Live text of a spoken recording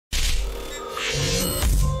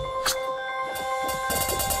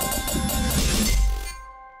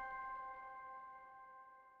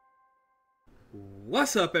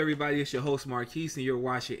What's up, everybody? It's your host Marquise, and you're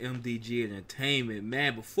watching MDG Entertainment.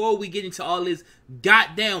 Man, before we get into all this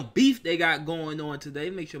goddamn beef they got going on today,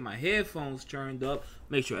 make sure my headphones turned up,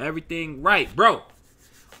 make sure everything right, bro.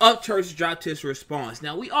 Upchurch dropped his response.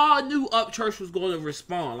 Now, we all knew Upchurch was going to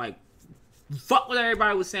respond. Like, fuck what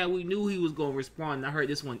everybody was saying. We knew he was going to respond, and I heard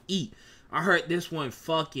this one eat. I heard this one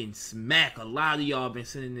fucking smack. A lot of y'all been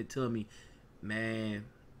sending it to me. Man,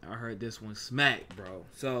 I heard this one smack, bro.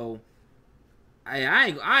 So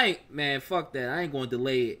I ain't, man, fuck that. I ain't gonna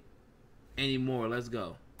delay it anymore. Let's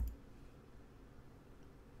go.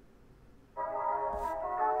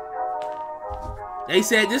 They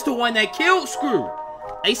said this the one that killed Screw.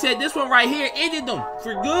 They said this one right here ended them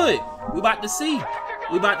for good. We about to see.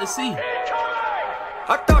 We about to see.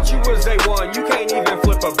 I thought you was A1. You can't even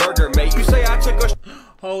flip a burger, mate. You say I took a...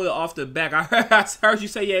 Hold it off the back. I heard you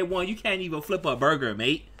say A1. You can't even flip a burger,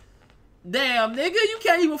 mate. Damn, nigga, you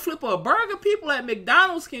can't even flip a burger. People at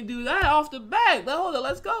McDonald's can do that off the back. Hold on,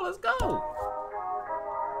 let's go, let's go.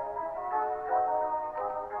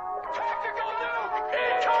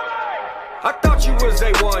 I thought you was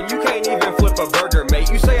A1. You can't even flip a burger,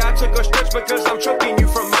 mate. You say I took a stretch because I'm choking you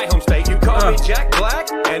from my home state. You call me Jack Black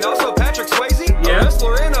and also Patrick Swayze. Yeah. A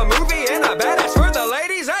wrestler in a movie and a badass for the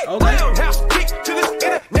ladies. Hey, okay. I don't house kick to this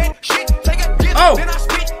internet shit. Take a dip, then I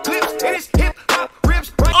spit clips in his hip hop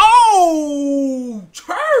ribs. Oh,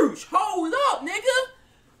 church, hold up, nigga.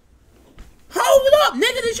 Hold up,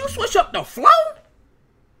 nigga. Did you switch up the flow?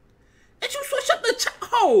 Did you switch up the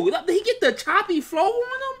hold up? Did he get the choppy flow on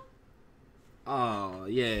him? Oh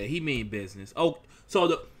yeah, he mean business. Oh, so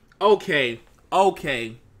the okay.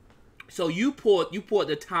 So you poured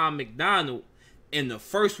the Tom McDonald, and the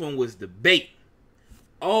first one was the bait.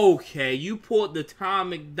 Okay, you poured the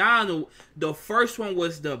Tom McDonald. The first one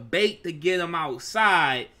was the bait to get him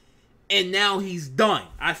outside, and now he's done.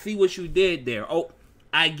 I see what you did there. Oh,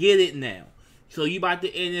 I get it now. So you about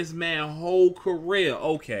to end this man's whole career.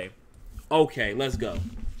 Okay, let's go.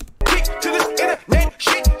 Kick to this internet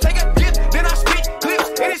shit. Take a dip, then I spit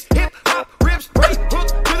clips in his hip hop ribs. Right hook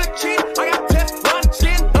to the chin. I got Teflon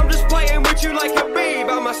skin. I'm just playing with you like a babe.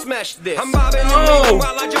 I'ma smash this. I'm bobbing and weaving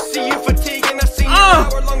while I just see you fatiguing. I see your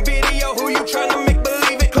hour-long video. Who you trying to make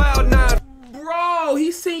believe it? Cloud9. Bro,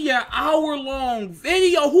 he seen your hour-long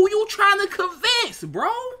video. Who you trying to convince,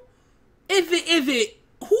 bro? If it,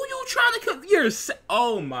 who you trying to convince?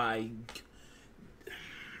 Oh my.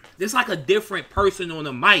 There's like a different person on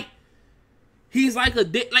the mic. He's like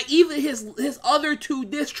even his other two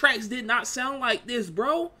diss tracks did not sound like this,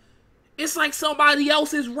 bro. It's like somebody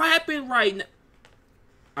else is rapping right now.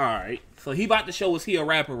 Alright, so he about to show us he a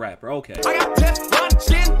rapper. Okay. I got Teflon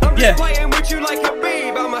skin. I'm just playing with you like a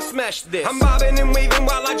babe. I'ma smash this. I'm bobbing and weaving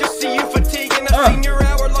while I just see you fatiguing. I seen your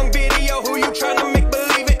hour-long video. Who you trying to make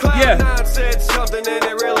believe it? Cloud9 said something and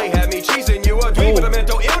it really had me cheesing. You a dweeb with a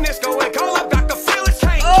mental illness. Go and call up Dr. Phyllis.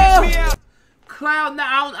 Hey, kiss me out. Cloud9,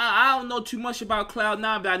 I don't know too much about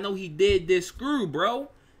Cloud9, but I know he did this Screw, bro.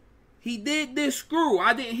 He did this Screw.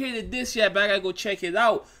 I didn't hear the diss yet, but I gotta go check it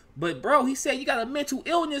out. But, bro, he said you got a mental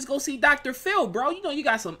illness, go see Dr. Phil, bro. You know you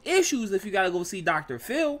got some issues if you gotta go see Dr.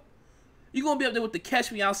 Phil. You gonna be up there with the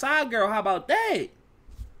Catch Me Outside girl. How about that?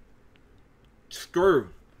 Screw,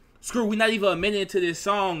 we not even a minute into this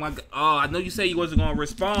song. Like, I know you say you wasn't gonna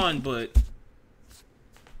respond, but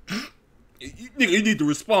you need to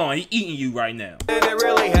respond. He eating you right now. And it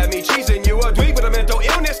really had me cheesing. You a dweeb with a mental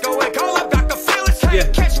illness. Go and call up Dr. Phyllis.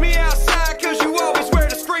 Hey, catch me outside, cause you always wear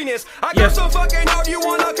the screeners. I got so fucking hard, you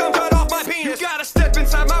wanna come cut off my penis. You gotta step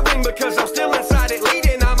inside my ring because I'm still inside it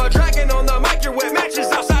leading. I'm a dragon on the mic, you're with matches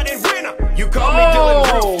outside in winter. You call me Dylan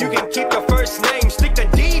Roof, you can keep the first name. Stick the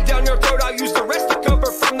D down your throat, I'll use the rest to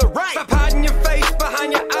cover from the right. Stop hiding your face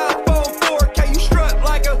behind your iPhone 4K. You strut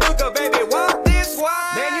like a hooker, baby, walk this way.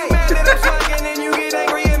 Man, you mad that I'm slacking and you get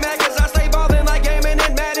angry and mad cause I stay ballin' like gaming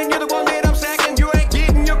and mad and you're the one that I'm sacking. You ain't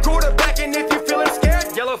getting your quarterback and if you're feeling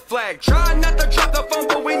scared, yellow flag. Try not to drop the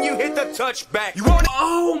fumble when you hit the touchback. You want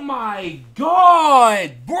Oh my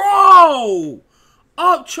God, bro!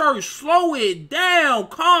 Upchurch, slow it down.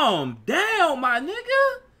 Calm down, my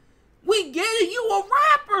nigga. We get it. You a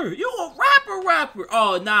rapper. You a rapper.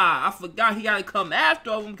 Oh, nah. I forgot he got to come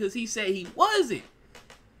after him because he said he wasn't.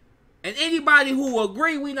 And anybody who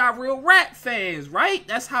agree, we not real rap fans, right?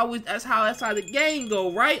 That's how the game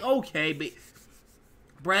go, right? Okay, but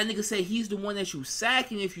Brad nigga said he's the one that you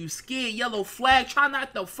sacking if you scared. Yellow flag. Try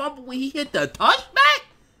not to fumble when he hit the touchback.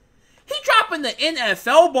 He dropping the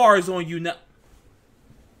NFL bars on you now.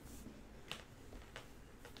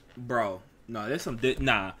 Bro, no, there's some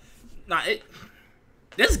nah,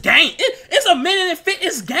 This game, it's a minute and 50.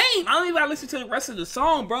 It's game. I don't even gotta listen to the rest of the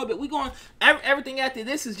song, bro. But we going everything after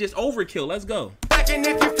this is just overkill. Let's go. And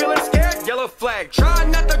if you're feeling scared, yellow flag. Try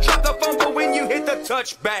not to drop the fumble when you hit the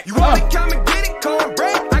touchback. You wanna come and get it,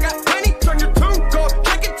 cornbread? I got plenty. Turn your tune, go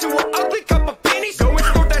drink it to an ugly cup of pennies. Go and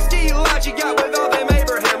snort that ski lodge you got with all them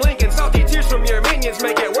Abraham Lincoln. Salty tears from your minions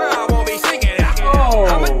make it where I won't be singing.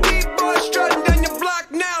 I'm a deep boy strutting down your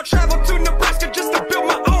block now. Travel to Nebraska just to build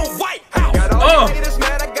my own White House. Got all the haters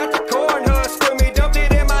mad, I got the corn husk. When me dumped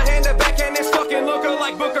it in my hand, the backhand is fucking looking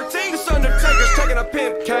like Booker T. This Undertaker's taking a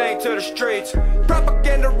pimp cane to the streets.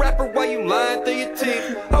 Propaganda rapper, why you lying through your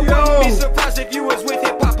teeth? I wouldn't be surprised if you was with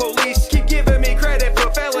hip-hop police. Keep giving me credit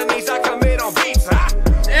for felonies I commit on beats.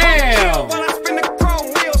 Damn. While I spin the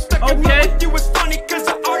chrome wheel, stuck in with you was funny cause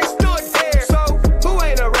I already stood there. So, who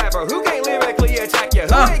ain't a rapper? Who can't lyrically attack you?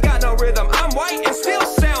 Who ain't got no rhythm? I'm white and still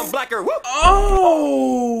sound blacker. Woo.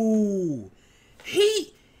 Oh,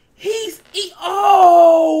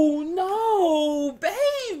 oh no,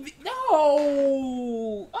 baby,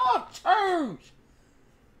 no. Upchurch,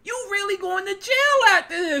 you really going to jail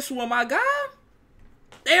after this one, my guy.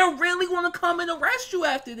 They're really going to come and arrest you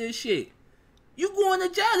after this shit. You going to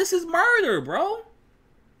jail. This is murder, bro.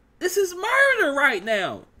 This is murder right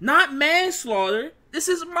now. Not manslaughter. This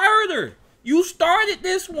is murder. You started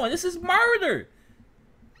this one. This is murder.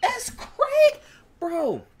 That's crazy,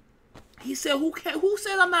 bro. He said, who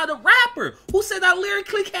said I'm not a rapper? Who said I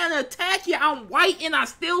lyrically can't attack you? I'm white and I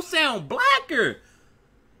still sound blacker.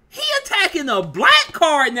 He attacking a black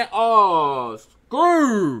card now. Oh,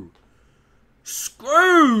 screw.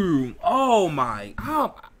 Screw. Oh, my.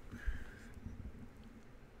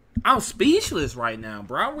 I'm speechless right now,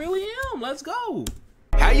 bro. I really am. Let's go.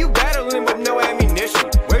 How you battling with no ammunition?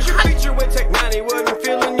 Where's your feature with Tech 90? Wasn't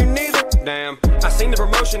feeling you neither. Damn, I seen the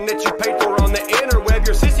promotion that you paid for on the interweb.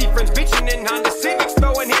 Your sissy friends bitching in Honda Civics,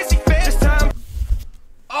 throwing hissy fits. This time.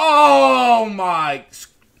 Oh my,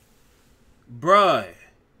 bruh.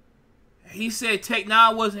 He said Tech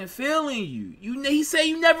 9 wasn't feeling you. He said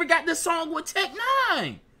you never got the song with Tech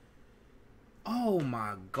 9. Oh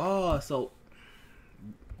my God. So.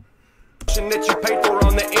 That you paid for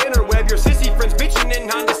on the interweb. Your sissy friends bitching in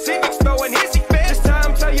Honda Civics, throwing hissy fits. This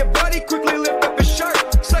time, tell your buddy quickly lift up his shirt.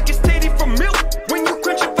 Suck his titty for milk when you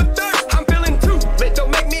quench it for thirst. I'm feeling too lit,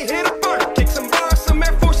 don't make me hit a burn. Kick some bars, some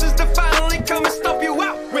Air Forces to finally come and stomp you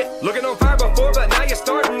out with. Looking on fire before, but now you're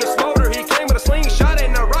starting to smolder. He came with a slingshot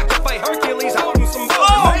and a rocket fight. Hercules holding some boulders.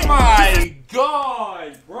 Oh my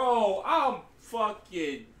God, bro. I'm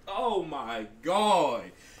fucking. Oh my God.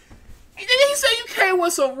 And then he said you came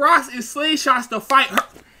with some rocks and slingshots to fight her.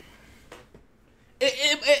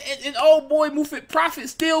 And old boy Mufit Prophet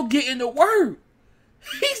still getting the word.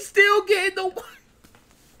 He's still getting the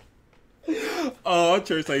word. Oh,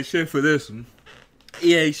 church ain't shit for this one.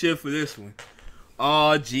 He ain't shit for this one.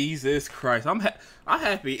 Oh, Jesus Christ. I'm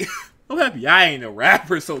happy. I'm happy I ain't a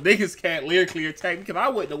rapper so niggas can't lyrically attack me because I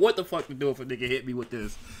wouldn't know what the fuck to do if a nigga hit me with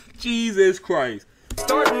this. Jesus Christ.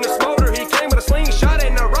 Starting to smolder, he came with a slingshot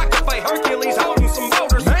and a rocket fight. Hercules holding some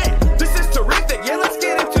boulders. Man, this is terrific. Yeah, let's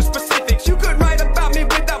get into specifics. You could write about me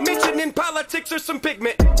without mentioning politics or some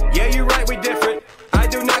pigment. Yeah, you're right, we different. I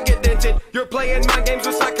do not get dented. You're playing mind games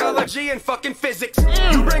with psychology and fucking physics.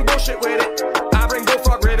 You bring bullshit with it. I bring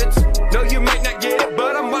bullfrog ribbons. No, you might not get it,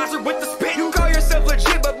 but I'm wiser with the spit. You call yourself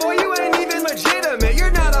legit, but boy, you ain't even legitimate.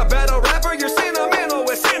 You're not a battle rapper. You're sentimental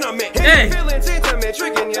with sentiment. And your feelings intimate,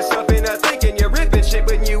 tricking yourself into thinking you're ripping shit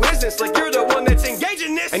when you isn't. Like you're the one that's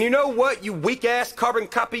engaging this. And you know what, you weak ass carbon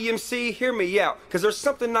copy MC, hear me out, cause there's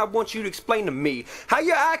something I want you to explain to me. How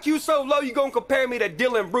your IQ so low you gonna compare me to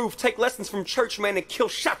Dylan Roof? Take lessons from Church Man and kill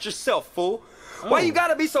shot yourself, fool. Why you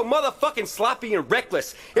gotta be so motherfucking sloppy and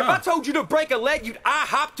reckless? If I told you to break a leg, you'd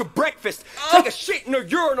IHOP to breakfast. Take a shit in a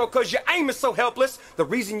urinal cause your aim is so helpless. The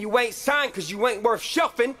reason you ain't signed cause you ain't worth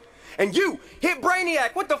shelving. And you, hit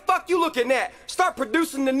Brainiac, what the fuck you looking at? Start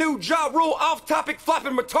producing the new Ja Rule off-topic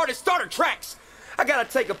flopping retarded starter tracks. I gotta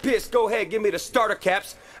take a piss, go ahead, give me the starter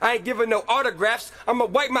caps. I ain't giving no autographs. I'ma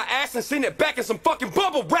wipe my ass and send it back in some fucking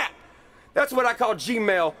bubble wrap. That's what I call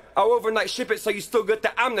Gmail. I'll overnight ship it so you still get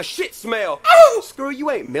the I'm the shit smell. Oh! Screw you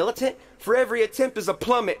ain't militant. For every attempt is a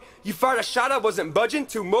plummet. You fired a shot I wasn't budging.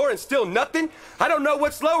 2 more and still nothing. I don't know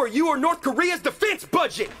what's lower, you or North Korea's defense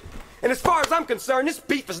budget. And as far as I'm concerned, this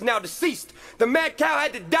beef is now deceased. The mad cow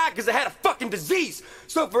had to die because it had a fucking disease.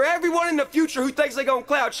 So for everyone in the future who thinks they gonna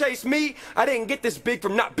cloud chase me, I didn't get this big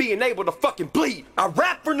from not being able to fucking bleed. I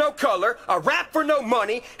rap for no color, I rap for no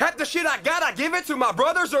money. Half the shit I got, I give it to my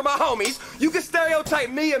brothers or my homies. You can stereotype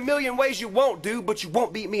me a million ways you won't do, but you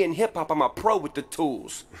won't beat me in hip-hop. I'm a pro with the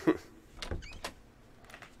tools.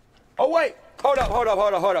 Oh wait, Hold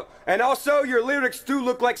up. And also, your lyrics do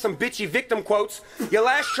look like some bitchy victim quotes. Your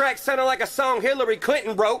last track sounded like a song Hillary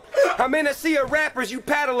Clinton wrote. I'm in a sea of rappers, you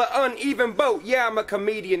paddle an uneven boat. Yeah, I'm a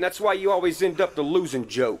comedian, that's why you always end up the losing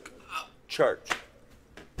joke. Church.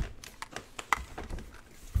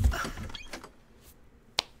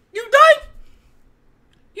 You done?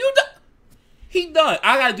 You done? He done.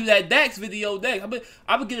 I gotta do that Dax video next.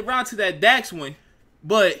 I'm gonna get around to that Dax one.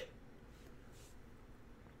 But,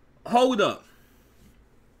 hold up.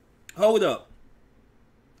 Hold up.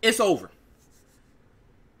 It's over.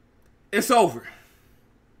 It's over.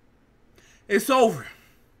 It's over.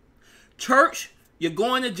 Church, you're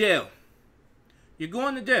going to jail. You're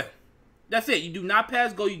going to jail. That's it. You do not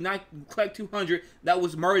pass go. You do not collect 200. That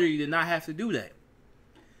was murder. You did not have to do that.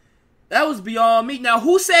 That was beyond me. Now,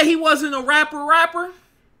 who said he wasn't a rapper?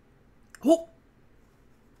 Who?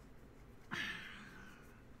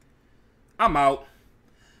 I'm out.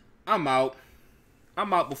 I'm out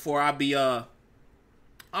before I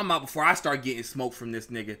start getting smoke from this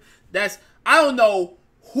nigga. I don't know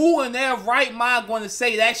who in their right mind going to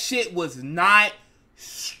say that shit was not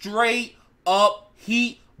straight up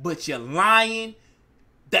heat, but you're lying.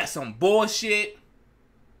 That's some bullshit.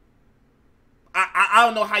 I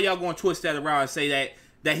don't know how y'all going to twist that around and say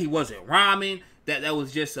that he wasn't rhyming, that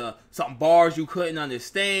was just some bars you couldn't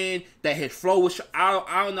understand, that his flow was...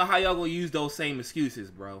 I don't know how y'all going to use those same excuses,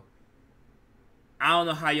 bro. I don't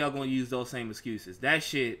know how y'all going to use those same excuses. That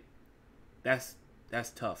shit, that's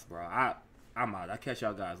tough, bro. I'm out. I'll catch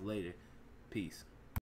y'all guys later. Peace.